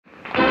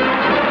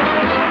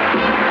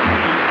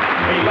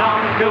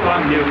to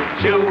a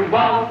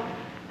mutual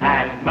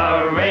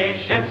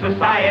admiration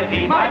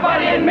society. My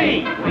buddy and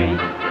me, we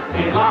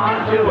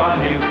belong to a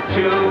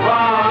mutual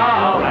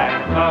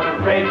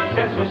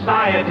admiration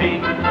society.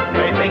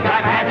 They think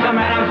I'm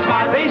handsome and I'm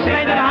smart. They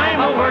say that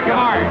I'm a work of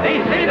art. They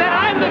say that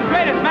I'm the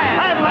greatest man.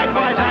 I'd like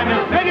my time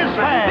as biggest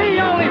fan.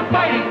 The only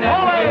fighting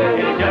that we do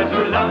is just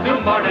who loves who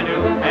more to do.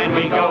 And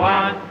we go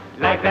on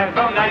like that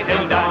from night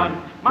till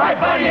dawn. My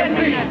buddy and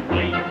me,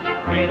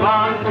 we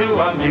belong to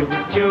a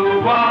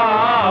mutual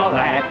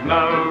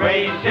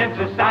admiration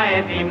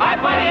society.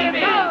 My buddy and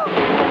me.